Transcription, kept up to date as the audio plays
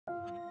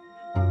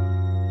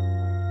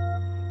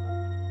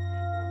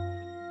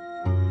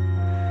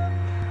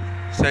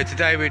So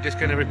today we're just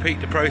going to repeat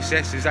the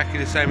process exactly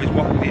the same as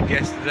what we did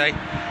yesterday.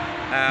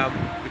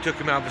 We took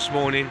him out this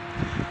morning,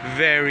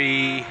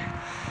 very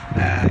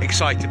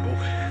excitable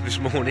this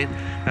morning.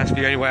 That's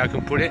the only way I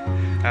can put it.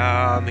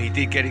 He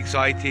did get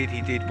excited,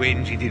 he did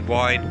whinge, he did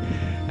whine.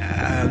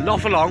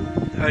 Not for long,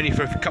 only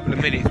for a couple of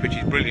minutes, which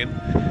is brilliant.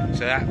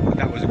 So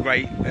that was a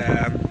great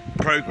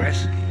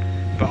progress.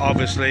 But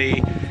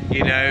obviously,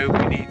 you know,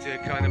 we need to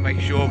kind of make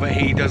sure that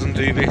he doesn't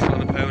do this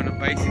on a permanent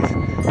basis,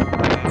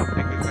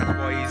 because that's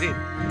why he's in.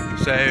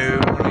 So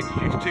I'm going to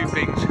introduce two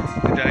things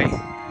today.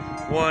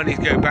 One is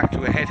go back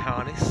to a head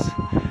harness,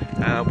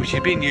 which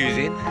he's been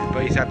using,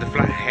 but he's had the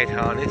flat head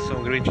harness, so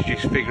I'm going to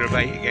introduce figure of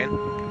 8 again.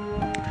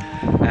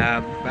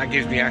 That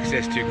gives me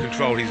access to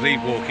control his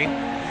lead walking,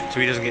 so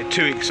he doesn't get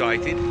too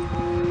excited.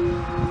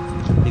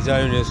 His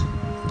owners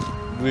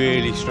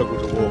really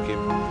struggle to walk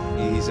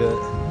him. He's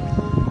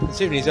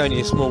considering he's only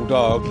a small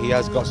dog, he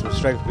has got some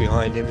strength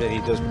behind him and he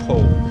does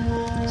pull.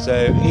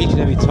 So each and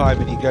every time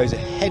that he goes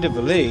ahead of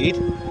the lead,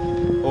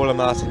 all I'm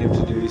asking him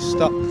to do is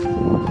stop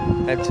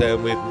and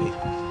turn with me.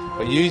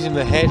 By using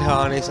the head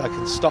harness, I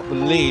can stop the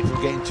lead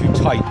from getting too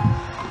tight.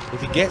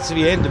 If he gets to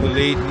the end of the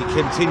lead and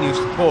he continues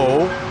to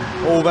pull,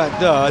 all that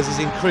does is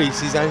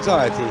increase his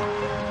anxiety,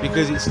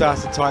 because it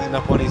starts to tighten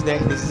up on his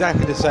neck. And it's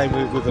exactly the same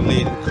with the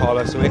lead and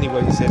collar. So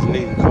anybody who says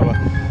lead and collar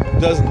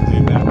doesn't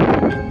do that,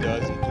 what it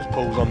does, it just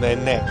pulls on their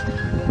neck.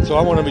 So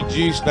I want to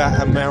reduce that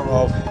amount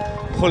of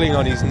pulling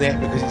on his neck,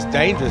 because it's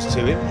dangerous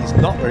to him, it's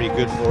not very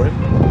good for him.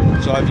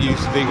 So I've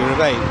used figure of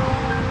 8.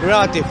 There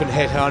are different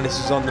head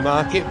harnesses on the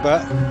market,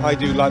 but I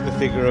do like the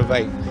figure of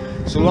 8,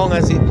 so long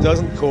as it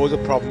doesn't cause a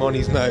problem on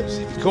his nose.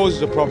 If it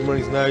causes a problem on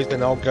his nose,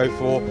 then I'll go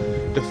for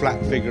the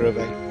flat figure of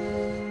 8.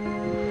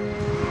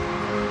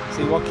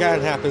 See, what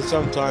can happen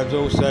sometimes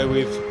also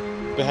with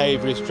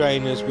behaviourist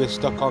trainers, we're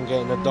stuck on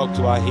getting a dog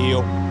to our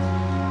heel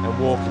and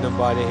walking them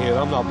by the heel.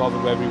 I'm not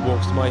bothered whether he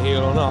walks to my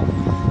heel or not.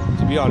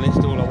 To be honest,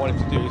 all I want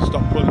him to do is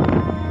stop pulling,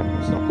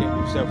 stop getting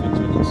himself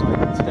into an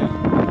excited state.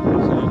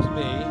 So to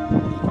me,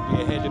 he can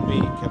be ahead of me,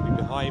 he can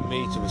be behind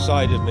me, to the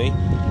side of me.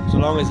 So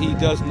long as he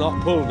does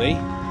not pull me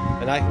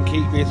and I can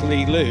keep his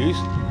lead loose,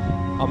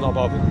 I'm not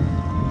bothered.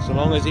 So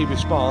long as he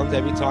responds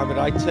every time that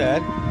I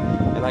turn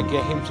and I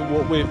get him to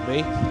walk with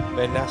me,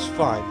 then that's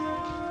fine.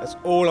 That's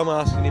all I'm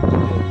asking him to do.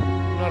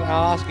 I'm not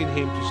asking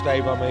him to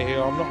stay by my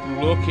heel. I'm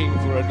not looking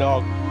for a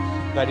dog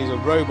that is a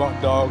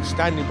robot dog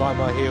standing by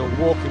my heel,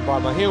 walking by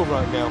my heel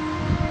right now,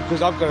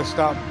 because I've got to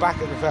start back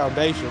at the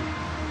foundation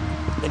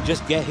and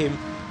just get him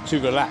to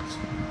relax.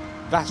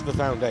 That's the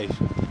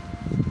foundation.